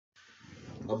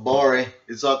Abari,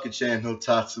 it's Akachan no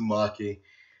Tatsumaki,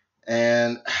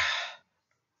 and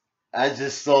I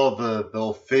just saw the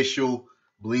official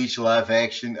Bleach live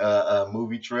action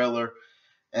movie trailer,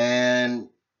 and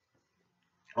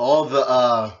all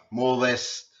the more or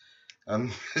less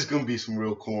it's gonna be some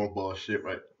real cornball shit,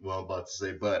 right? What I'm about to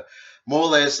say, but more or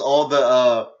less all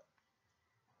the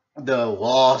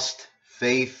lost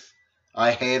faith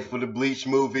I had for the Bleach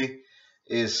movie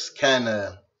is kind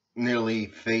of nearly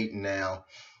fading now.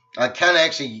 I kind of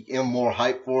actually am more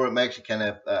hyped for it. I'm actually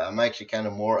kind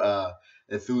of more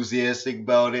enthusiastic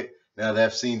about it now that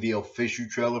I've seen the official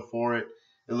trailer for it.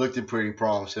 It looked pretty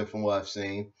promising from what I've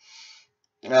seen.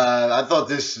 I thought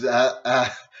this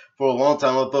for a long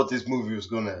time. I thought this movie was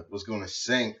gonna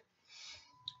sink.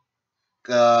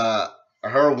 Uh,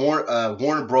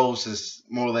 Warner Bros is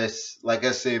more or less, like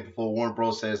I said before. Warner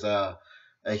Bros has a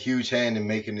huge hand in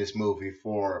making this movie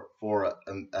for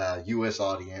a U.S.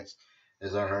 audience,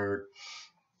 as I heard.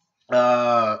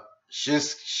 Uh,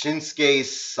 Shinsuke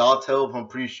Sato, if I'm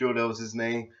pretty sure that was his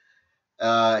name.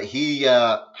 He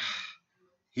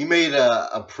made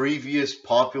a previous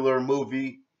popular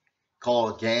movie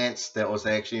called Gantz that was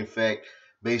actually, in fact,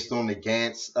 based on the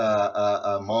Gantz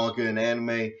manga and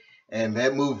anime, and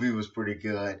that movie was pretty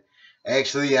good.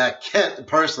 Actually, I can't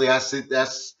personally. I sit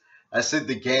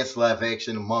the Gantz live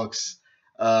action amongst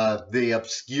the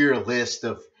obscure list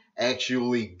of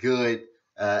actually good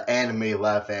anime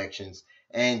live actions,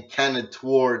 and kind of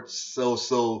towards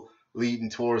leading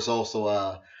towards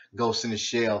also Ghost in the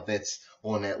Shell that's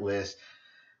on that list.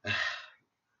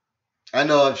 I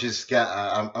know I've just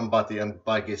got. I'm about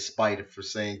to get spited for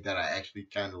saying that I actually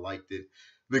kind of liked it,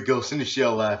 the Ghost in the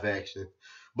Shell live action.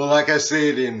 But like I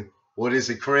said, in what is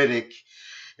a critic?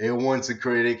 Everyone's a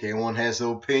critic. Everyone has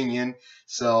an opinion.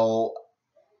 So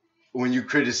when you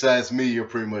criticize me, you're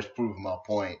pretty much proving my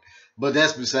point. But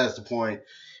that's besides the point.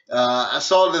 I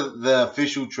saw the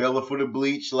official trailer for the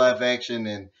Bleach live action,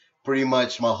 and pretty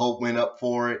much my hope went up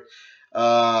for it.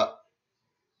 Uh,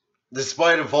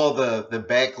 Despite of all the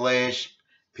backlash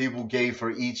people gave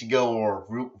for Ichigo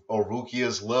or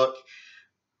Rukia's look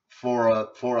for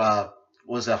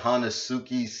was it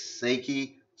Hanazuki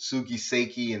Suki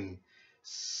Seiki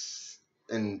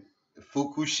and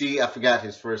Fukushi, I forgot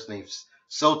his first name,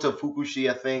 Sota Fukushi,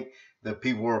 I think. The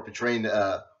people were portraying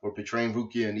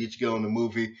Rukia and Ichigo in the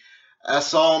movie. I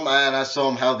saw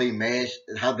them how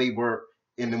they were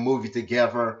in the movie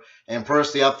together, and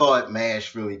personally I thought it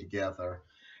mashed really together.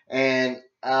 And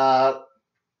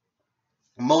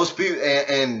most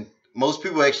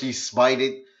people actually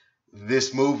spited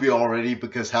this movie already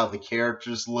because how the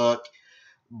characters look.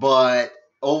 But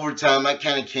over time, I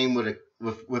kind of came with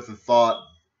the thought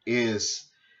is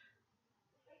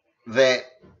that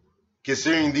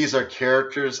considering these are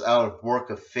characters out of work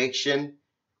of fiction,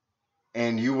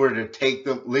 and you were to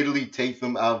literally take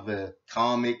them out of the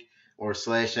comic or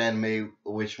slash anime,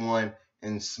 which one,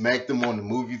 and smack them on the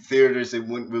movie theaters, it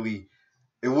wouldn't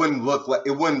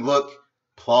look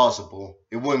plausible.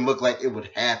 It wouldn't look like it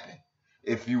would happen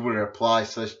if you were to apply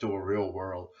such to a real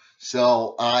world.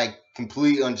 So I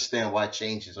completely understand why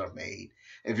changes are made.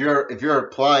 If you're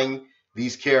applying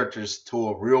these characters to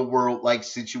a real world like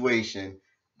situation,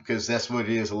 because that's what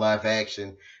it is, a live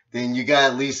action, then you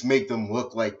gotta at least make them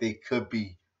look like they could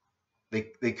be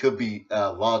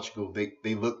logical.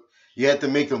 They look You have to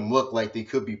make them look like they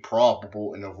could be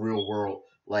probable in a real world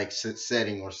like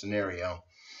setting or scenario.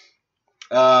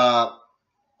 Uh,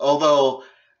 Although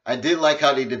I did like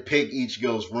how they depict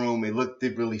Ichigo's room. It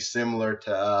really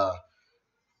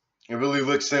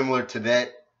looked similar to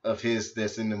that of his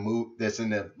that's in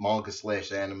the manga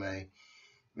slash anime.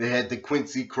 They had the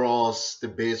Quincy cross. The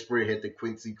bedspread had the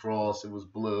Quincy cross. It was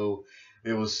blue.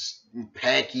 It was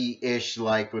hacky-ish,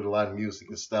 like with a lot of music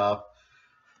and stuff.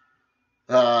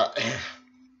 Uh,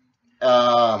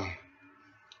 um,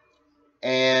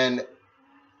 and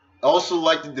also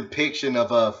like the depiction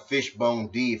of a Fishbone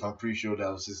D, if I'm pretty sure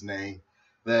that was his name.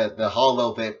 The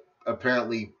hollow that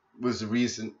apparently was the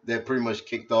reason that pretty much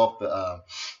kicked off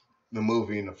the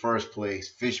movie in the first place.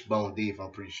 Fishbone D, if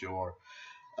I'm pretty sure.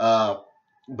 Uh,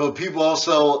 but people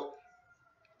also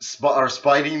are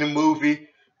spiting the movie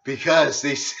because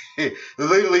they say,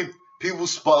 literally people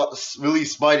really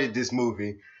spited this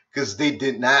movie because they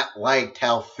did not like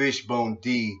how Fishbone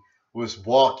D was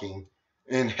walking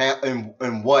and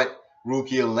what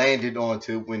Rukia landed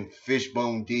onto when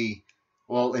Fishbone D,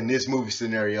 well, in this movie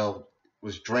scenario,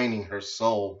 was draining her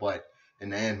soul, but in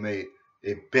the anime,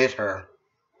 it bit her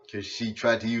because she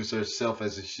tried to use herself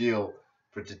as a shield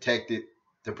for to protect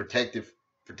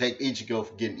Ichigo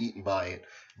from getting eaten by it.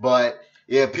 But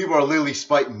yeah, people are literally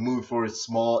spiting the movie for its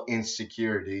small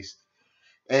insecurities.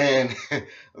 And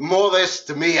more or less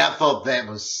to me, I thought that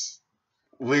was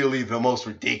literally the most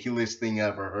ridiculous thing I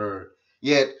ever heard.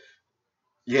 Yet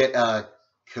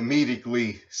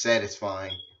comedically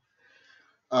satisfying.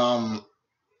 Um,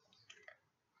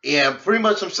 yeah, pretty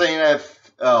much. I'm saying I have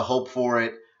hope for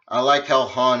it. I like how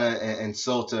Hana and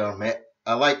Sota are.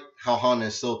 I like how Hana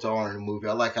and Sota are in the movie.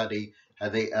 I like how they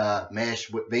mash.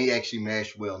 They actually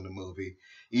mash well in the movie.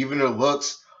 Even their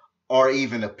looks are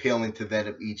even appealing to that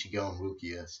of Ichigo and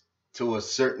Rukia's to a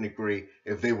certain degree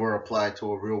if they were applied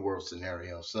to a real world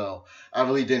scenario. So I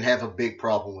really didn't have a big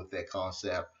problem with that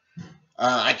concept.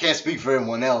 I can't speak for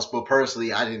everyone else, but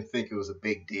personally, I didn't think it was a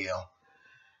big deal.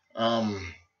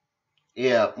 Um,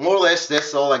 yeah, more or less,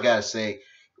 that's all I gotta say.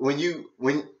 When you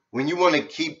want to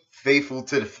keep faithful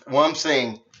to the, what I'm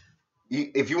saying,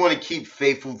 if you want to keep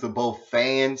faithful to both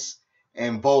fans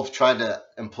and both try to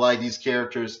imply these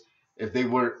characters, if they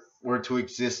were to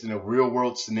exist in a real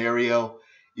world scenario,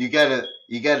 you gotta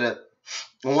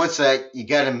on one side you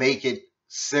gotta make it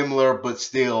similar but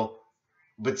still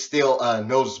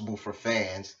noticeable for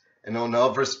fans, and on the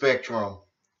other spectrum,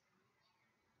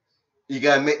 you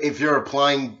got to if you're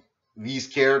applying these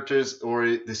characters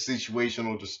or the situation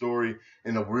or the story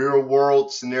in a real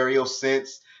world scenario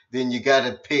sense, then you got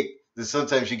to pick.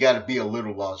 Sometimes you got to be a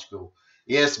little logical.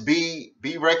 Yes, be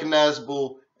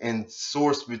recognizable and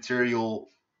source material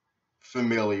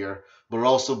familiar, but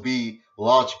also be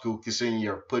logical considering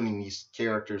you're putting these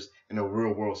characters in a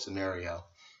real world scenario.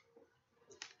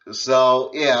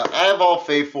 So yeah, I have all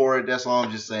faith for it. That's all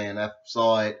I'm just saying. I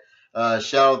saw it.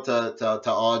 Shout out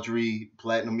to Audrey,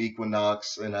 Platinum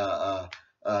Equinox, and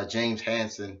James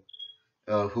Hansen,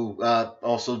 who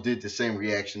also did the same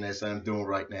reaction as I'm doing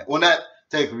right now. Well, not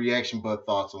take a reaction, but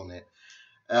thoughts on it.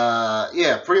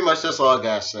 Yeah, pretty much that's all I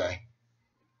gotta say.